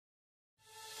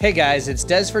Hey guys, it's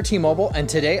Des for T-Mobile, and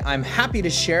today I'm happy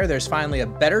to share there's finally a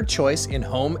better choice in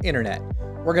home internet.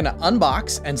 We're gonna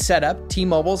unbox and set up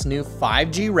T-Mobile's new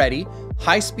 5G ready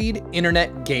high-speed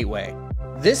internet gateway.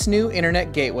 This new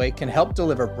internet gateway can help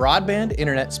deliver broadband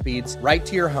internet speeds right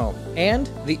to your home. And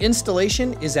the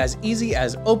installation is as easy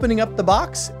as opening up the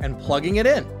box and plugging it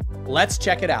in. Let's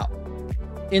check it out.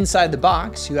 Inside the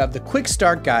box, you have the quick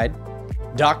start guide,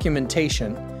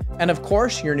 documentation, and of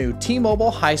course, your new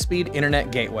T-Mobile high-speed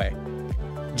internet gateway.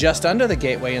 Just under the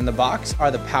gateway in the box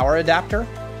are the power adapter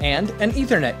and an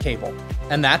Ethernet cable.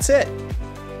 And that's it.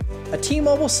 A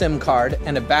T-Mobile SIM card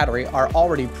and a battery are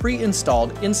already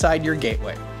pre-installed inside your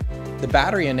gateway. The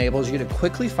battery enables you to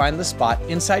quickly find the spot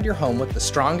inside your home with the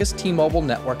strongest T-Mobile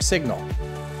network signal.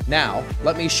 Now,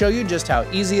 let me show you just how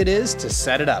easy it is to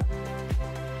set it up.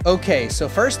 Okay, so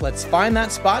first let's find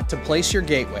that spot to place your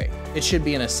gateway. It should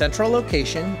be in a central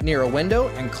location near a window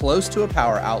and close to a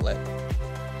power outlet.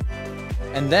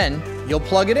 And then you'll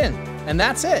plug it in, and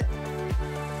that's it.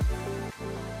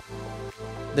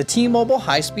 The T-Mobile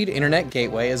high-speed internet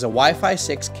gateway is a Wi-Fi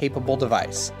 6 capable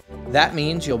device. That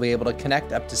means you'll be able to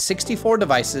connect up to 64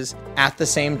 devices at the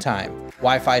same time.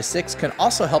 Wi-Fi 6 can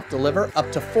also help deliver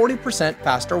up to 40%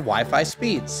 faster Wi-Fi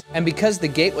speeds. And because the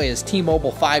gateway is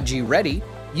T-Mobile 5G ready,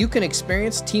 you can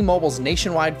experience T-Mobile's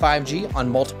nationwide 5G on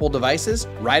multiple devices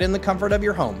right in the comfort of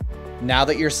your home. Now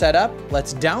that you're set up,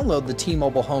 let's download the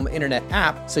T-Mobile Home Internet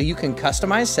app so you can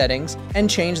customize settings and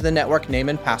change the network name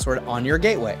and password on your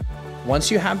gateway. Once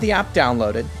you have the app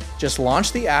downloaded, just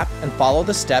launch the app and follow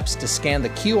the steps to scan the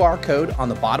QR code on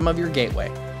the bottom of your gateway.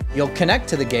 You'll connect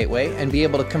to the gateway and be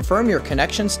able to confirm your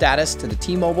connection status to the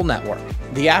T-Mobile network.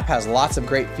 The app has lots of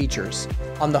great features.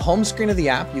 On the home screen of the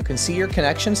app, you can see your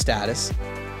connection status,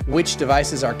 which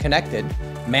devices are connected,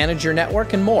 manage your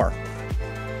network, and more.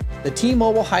 The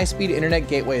T-Mobile high-speed internet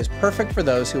gateway is perfect for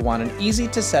those who want an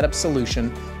easy-to-set-up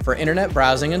solution for internet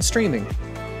browsing and streaming.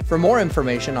 For more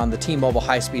information on the T-Mobile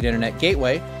high-speed internet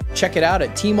gateway, check it out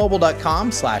at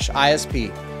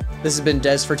tmobile.com/ISP. This has been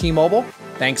Des for T-Mobile.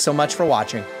 Thanks so much for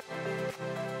watching.